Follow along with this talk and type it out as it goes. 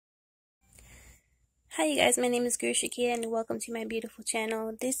Hi you guys, my name is Guru Shakia and welcome to my beautiful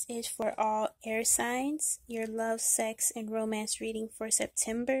channel. This is for all air signs, your love, sex, and romance reading for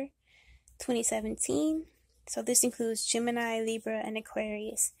September 2017. So this includes Gemini, Libra, and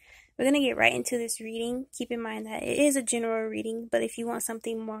Aquarius. We're going to get right into this reading. Keep in mind that it is a general reading, but if you want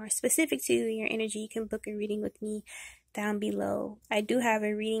something more specific to your energy, you can book a reading with me down below. I do have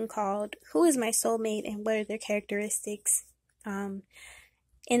a reading called Who is My Soulmate and What Are Their Characteristics?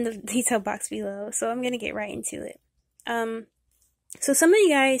 In the detail box below. So I'm going to get right into it. So some of you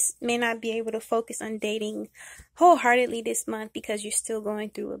guys may not be able to focus on dating wholeheartedly this month because you're still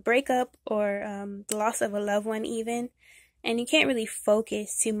going through a breakup or the loss of a loved one even. And you can't really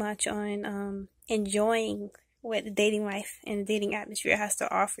focus too much on enjoying what the dating life and the dating atmosphere has to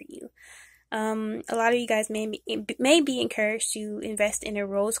offer you. A lot of you guys may be encouraged to invest in a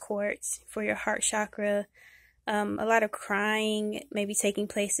rose quartz for your heart chakra. A lot of crying may be taking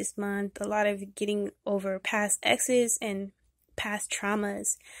place this month. A lot of getting over past exes and past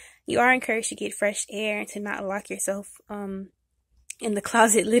traumas. You are encouraged to get fresh air and to not lock yourself in the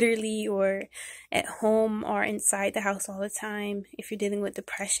closet literally, or at home or inside the house all the time if you're dealing with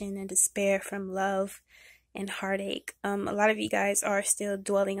depression and despair from love and heartache. A lot of you guys are still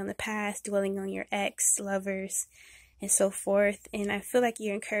dwelling on the past, dwelling on your ex-lovers and so forth, and I feel like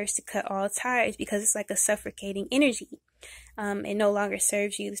you're encouraged to cut all ties because it's like a suffocating energy. It no longer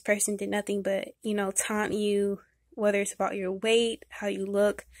serves you. This person did nothing but, taunt you, whether it's about your weight, how you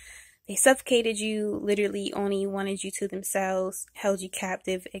look. They suffocated you, literally only wanted you to themselves, held you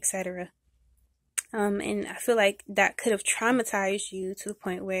captive, etc. And I feel like that could have traumatized you to the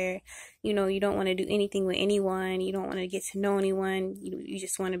point where, you don't want to do anything with anyone. You don't want to get to know anyone. You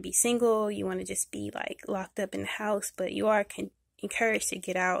just want to be single. You want to just be like locked up in the house, but you are encouraged to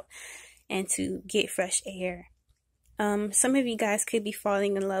get out and to get fresh air. Some of you guys could be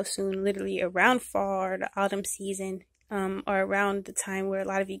falling in love soon, literally around fall or the autumn season, or around the time where a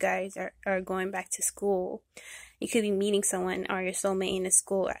lot of you guys are going back to school. You could be meeting someone or your soulmate in a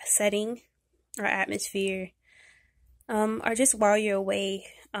school setting or atmosphere, or just while you're away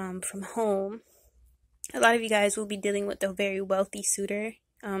from home. A lot of you guys will be dealing with a very wealthy suitor.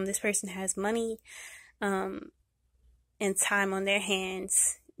 This person has money and time on their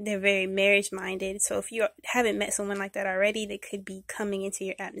hands. They're very marriage minded. So if you haven't met someone like that already, they could be coming into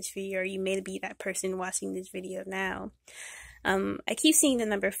your atmosphere, or you may be that person watching this video now. I keep seeing the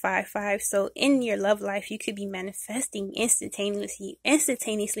number 55. So in your love life, you could be manifesting instantaneously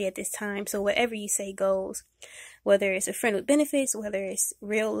at this time. So whatever you say goes, whether it's a friend with benefits, whether it's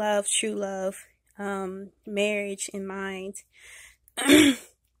real love, true love, marriage in mind,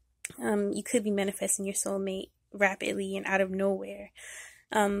 you could be manifesting your soulmate rapidly and out of nowhere.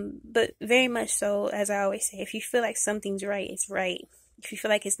 But very much so, as I always say, if you feel like something's right, it's right. If you feel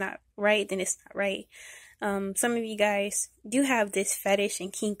like it's not right, then it's not right. Some of you guys do have this fetish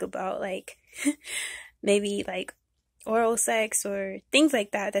and kink about like maybe like oral sex or things like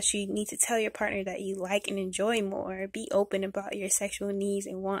that you need to tell your partner that you like and enjoy more. Be open about your sexual needs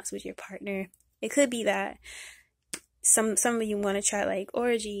and wants with your partner. It could be that some of you want to try like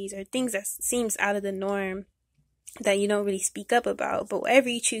orgies or things that seems out of the norm that you don't really speak up about, but whatever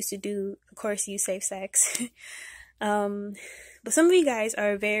you choose to do, of course, use safe sex. But some of you guys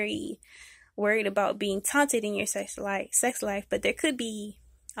are very worried about being taunted in your sex life, but there could be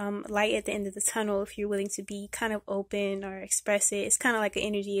light at the end of the tunnel if you're willing to be kind of open or express it. It's kind of like an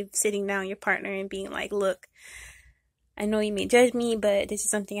energy of sitting down with your partner and being like, look, I know you may judge me, but this is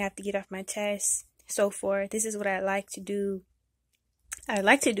something I have to get off my chest, so forth. This is what I like to do. I'd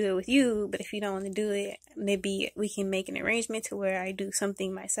like to do it with you, but if you don't want to do it, maybe we can make an arrangement to where I do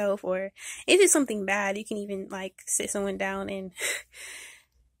something myself, or if it's something bad, you can even like sit someone down and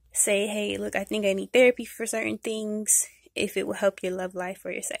say, hey, look, I think I need therapy for certain things, if it will help your love life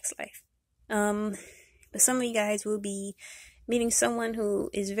or your sex life. But some of you guys will be meeting someone who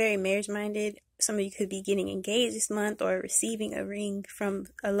is very marriage minded. Some of you could be getting engaged this month or receiving a ring from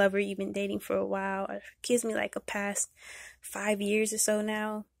a lover you've been dating for a while. It gives me like a past 5 years or so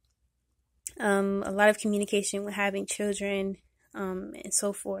now. A lot of communication with having children, and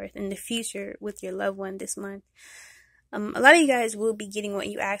so forth in the future with your loved one this month. A lot of you guys will be getting what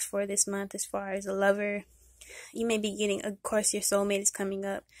you asked for this month as far as a lover. You may be getting, of course, your soulmate is coming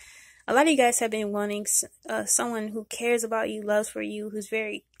up. A lot of you guys have been wanting someone who cares about you, loves for you, who's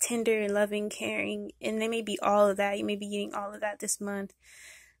very tender and loving, caring, and they may be all of that. You may be getting all of that this month.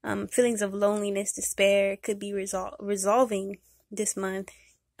 Feelings of loneliness, despair could be resolving this month,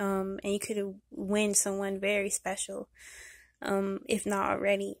 and you could win someone very special, if not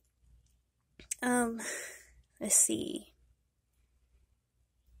already. Let's see.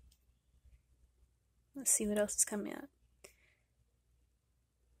 Let's see what else is coming up.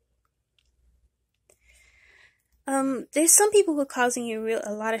 There's some people who are causing you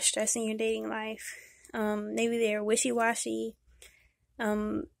a lot of stress in your dating life. Maybe they're wishy-washy.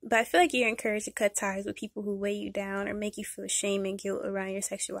 But I feel like you're encouraged to cut ties with people who weigh you down or make you feel shame and guilt around your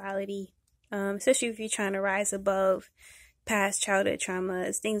sexuality. Especially if you're trying to rise above past childhood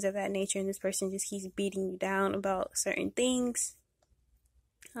traumas, things of that nature, and this person just keeps beating you down about certain things.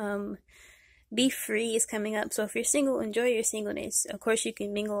 Be free is coming up. So if you're single, enjoy your singleness. Of course, you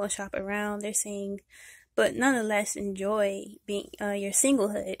can mingle and shop around, they're saying, but nonetheless, enjoy being your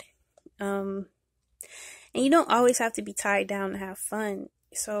singlehood. And you don't always have to be tied down to have fun,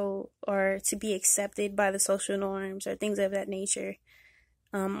 or to be accepted by the social norms or things of that nature,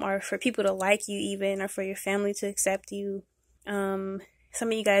 or for people to like you even, or for your family to accept you. Some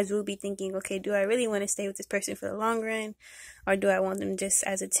of you guys will be thinking, okay, do I really want to stay with this person for the long run, or do I want them just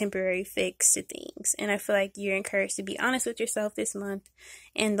as a temporary fix to things? And I feel like you're encouraged to be honest with yourself this month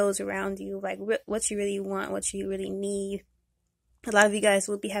and those around you, like what you really want, what you really need. A lot of you guys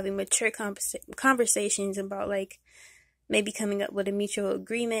will be having mature conversations about, like, maybe coming up with a mutual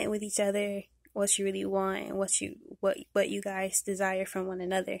agreement with each other, what you really want and what you guys desire from one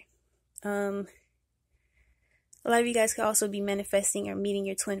another. A lot of you guys could also be manifesting or meeting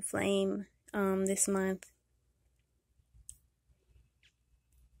your twin flame this month.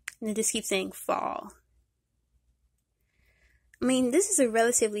 And it just keeps saying fall. I mean, this is a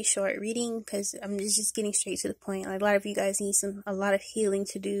relatively short reading because I'm just getting straight to the point. Like, a lot of you guys need a lot of healing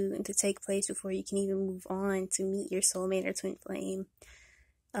to do and to take place before you can even move on to meet your soulmate or twin flame.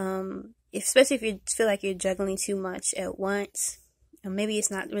 Especially if you feel like you're juggling too much at once. And maybe it's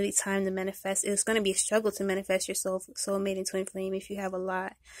not really time to manifest. It's going to be a struggle to manifest your soulmate and twin flame if you have a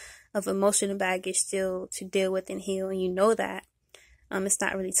lot of emotional baggage still to deal with and heal, and you know that. It's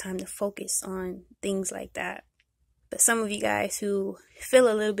not really time to focus on things like that. But some of you guys who feel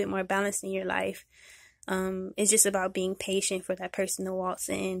a little bit more balanced in your life, it's just about being patient for that person to waltz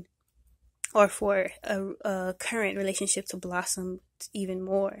in, or for a current relationship to blossom even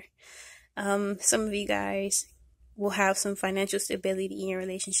more. Some of you guys will have some financial stability in your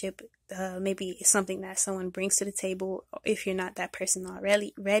relationship. Maybe it's something that someone brings to the table if you're not that person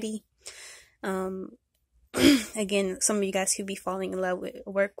already ready. Again, some of you guys could be falling in love with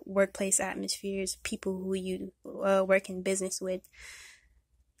workplace atmospheres, people who you work in business with,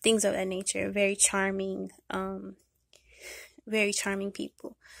 things of that nature. Very charming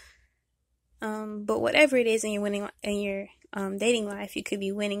people. But whatever it is in your dating life, you could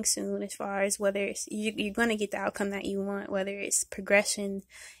be winning soon, as far as whether it's you're going to get the outcome that you want, whether it's progression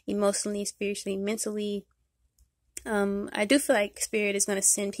emotionally, spiritually, mentally. I do feel like Spirit is going to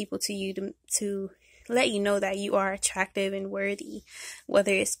send people to you to let you know that you are attractive and worthy,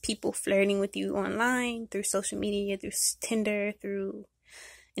 whether it's people flirting with you online, through social media, through Tinder, through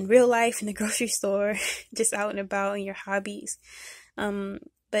in real life, in the grocery store, just out and about in your hobbies. But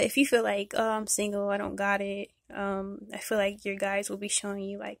if you feel like, oh, I'm single, I don't got it, I feel like your guys will be showing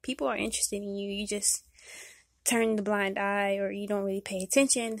you, like, people are interested in you. You just turn the blind eye, or you don't really pay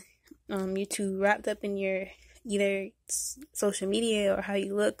attention. You're too wrapped up in your either social media, or how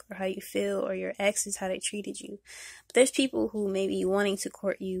you look, or how you feel, or your exes, how they treated you. But there's people who may be wanting to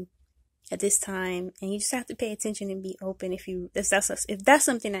court you at this time, and you just have to pay attention and be open if that's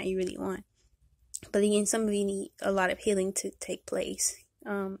something that you really want. But again, some of you need a lot of healing to take place.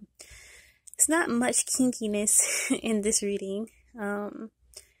 It's not much kinkiness in this reading.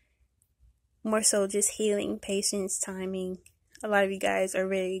 More so just healing, patience, timing. A lot of you guys are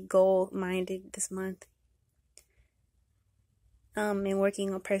very goal-minded this month. And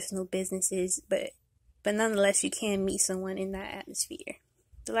working on personal businesses, but nonetheless, you can meet someone in that atmosphere.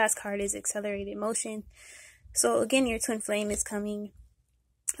 The last card is accelerated motion. So again, your twin flame is coming.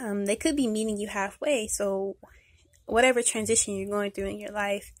 They could be meeting you halfway. So whatever transition you're going through in your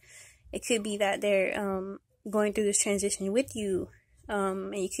life, it could be that they're going through this transition with you.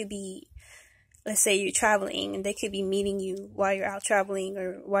 And you could be, let's say you're traveling, and they could be meeting you while you're out traveling,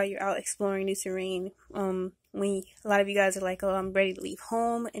 or while you're out exploring new terrain. When a lot of you guys are like, oh, I'm ready to leave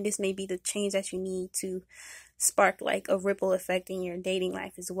home, and this may be the change that you need to spark like a ripple effect in your dating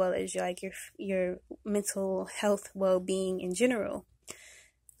life, as well as your mental health well-being in general.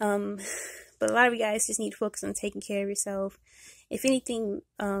 But a lot of you guys just need to focus on taking care of yourself. If anything,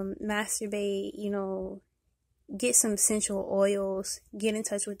 masturbate, get some essential oils, get in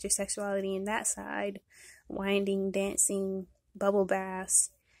touch with your sexuality in that side, winding, dancing, bubble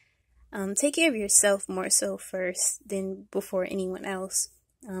baths. Take care of yourself more so first than before anyone else.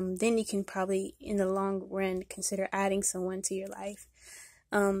 Then you can probably, in the long run, consider adding someone to your life.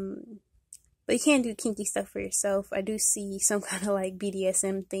 But But you can do kinky stuff for yourself. I do see some kind of like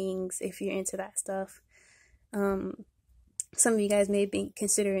BDSM things if you're into that stuff. Some of you guys may be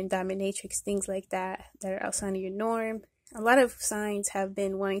considering dominatrix, things like that are outside of your norm. A lot of signs have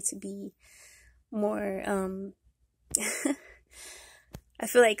been wanting to be more, I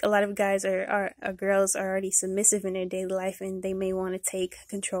feel like a lot of guys or girls are already submissive in their daily life, and they may want to take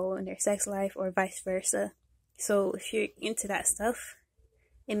control in their sex life or vice versa. So if you're into that stuff,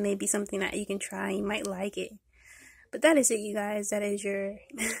 it may be something that you can try. You might like it. But that is it, you guys. That is your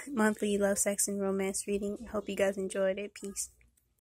monthly love, sex, and romance reading. I hope you guys enjoyed it. Peace.